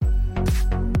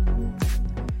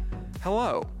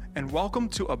Hello, and welcome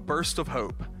to A Burst of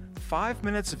Hope, 5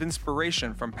 minutes of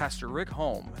inspiration from Pastor Rick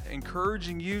Holm,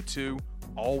 encouraging you to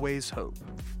always hope.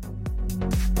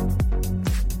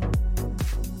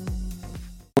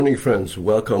 Good morning, friends.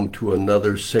 Welcome to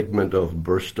another segment of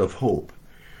Burst of Hope.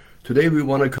 Today we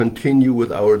want to continue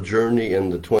with our journey in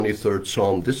the 23rd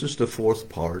Psalm. This is the fourth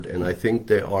part, and I think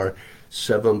there are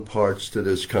 7 parts to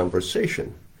this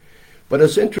conversation. But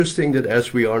it's interesting that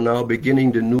as we are now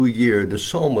beginning the new year, the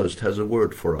psalmist has a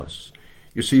word for us.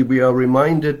 You see, we are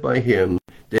reminded by him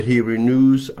that he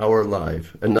renews our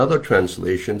life. Another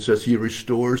translation says he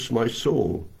restores my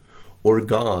soul, or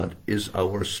God is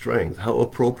our strength. How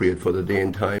appropriate for the day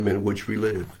and time in which we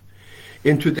live.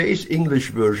 In today's English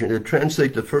version, it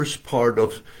translates the first part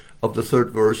of the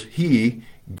third verse, He,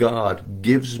 God,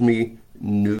 gives me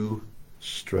new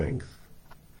strength.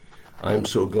 I'm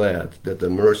so glad that the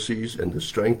mercies and the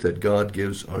strength that God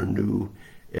gives are new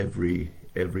every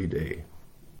day.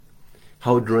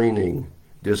 How draining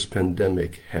this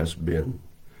pandemic has been.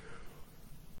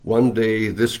 One day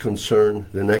this concern,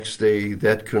 the next day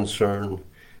that concern,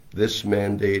 this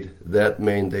mandate,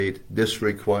 this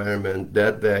requirement,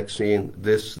 that vaccine,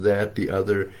 this, that, the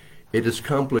other. It is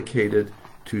complicated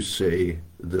to say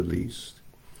the least.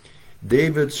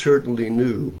 David certainly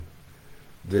knew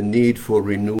the need for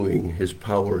renewing his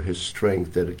power, his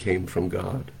strength, that it came from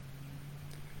God.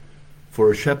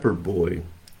 For a shepherd boy,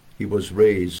 he was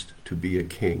raised to be a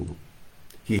king.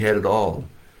 He had it all.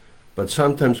 But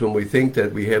sometimes when we think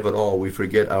that we have it all, we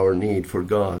forget our need for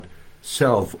God.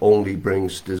 Self only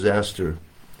brings disaster.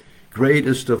 Great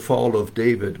is the fall of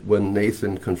David when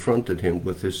Nathan confronted him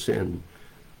with his sin.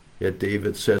 Yet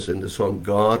David says in the song,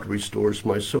 God restores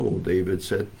my soul. David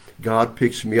said, God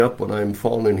picks me up when I'm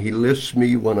fallen. He lifts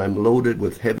me when I'm loaded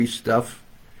with heavy stuff.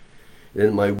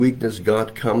 In my weakness,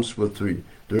 God comes with the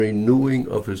renewing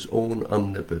of his own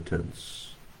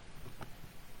omnipotence.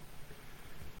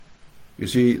 You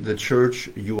see, the church,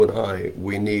 you and I,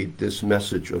 we need this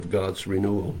message of God's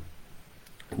renewal.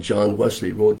 John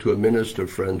Wesley wrote to a minister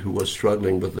friend who was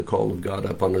struggling with the call of God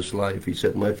upon his life. He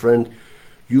said, my friend,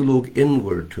 you look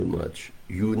inward too much.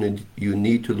 You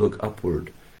need to look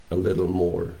upward a little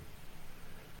more.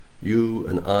 You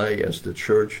and I, as the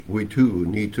church, we too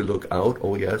need to look out,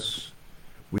 oh yes.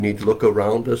 We need to look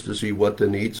around us to see what the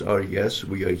needs are. Yes,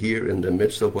 we are here in the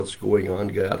midst of what's going on.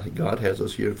 God has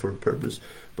us here for a purpose.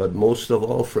 But most of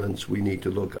all, friends, we need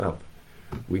to look up.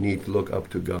 We need to look up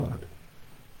to God.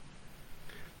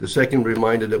 The second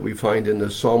reminder that we find in the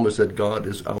psalm is that God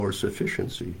is our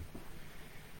sufficiency.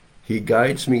 He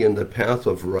guides me in the path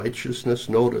of righteousness.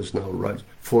 Notice now, right?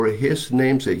 For his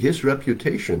namesake, his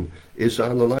reputation is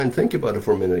on the line. Think about it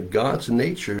for a minute. God's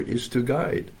nature is to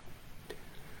guide.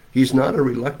 He's not a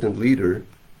reluctant leader,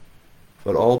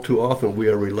 but all too often we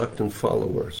are reluctant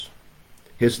followers.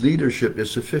 His leadership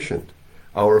is sufficient.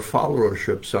 Our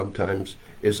followership sometimes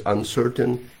is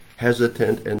uncertain,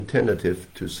 hesitant, and tentative,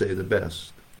 to say the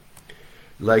best.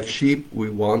 Like sheep, we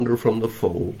wander from the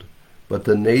fold, but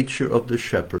the nature of the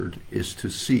shepherd is to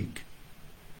seek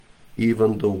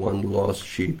even the one lost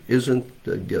sheep. Isn't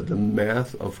the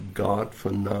math of God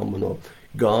phenomenal?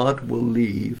 God will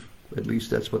leave, at least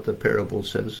that's what the parable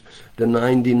says, the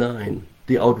 99.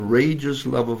 The outrageous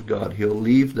love of God. He'll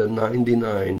leave the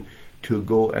 99 to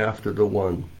go after the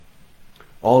one.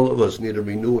 All of us need a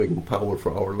renewing power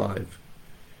for our life.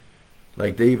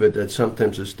 Like David, that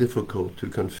sometimes is difficult to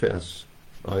confess.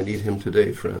 I need him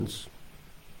today, friends.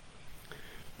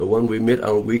 But when we admit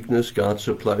our weakness, God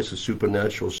supplies a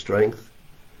supernatural strength.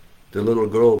 The little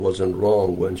girl wasn't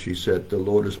wrong when she said, the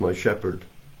Lord is my shepherd.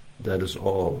 That is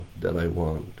all that I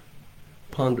want.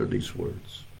 Ponder these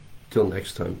words. Till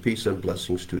next time, peace and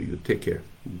blessings to you. Take care.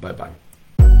 Bye-bye.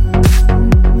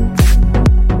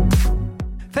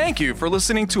 Thank you for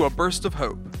listening to A Burst of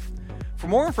Hope. For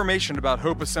more information about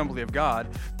Hope Assembly of God,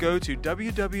 go to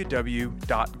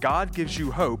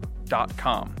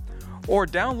www.godgivesyouhope.com or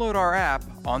download our app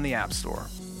on the App Store.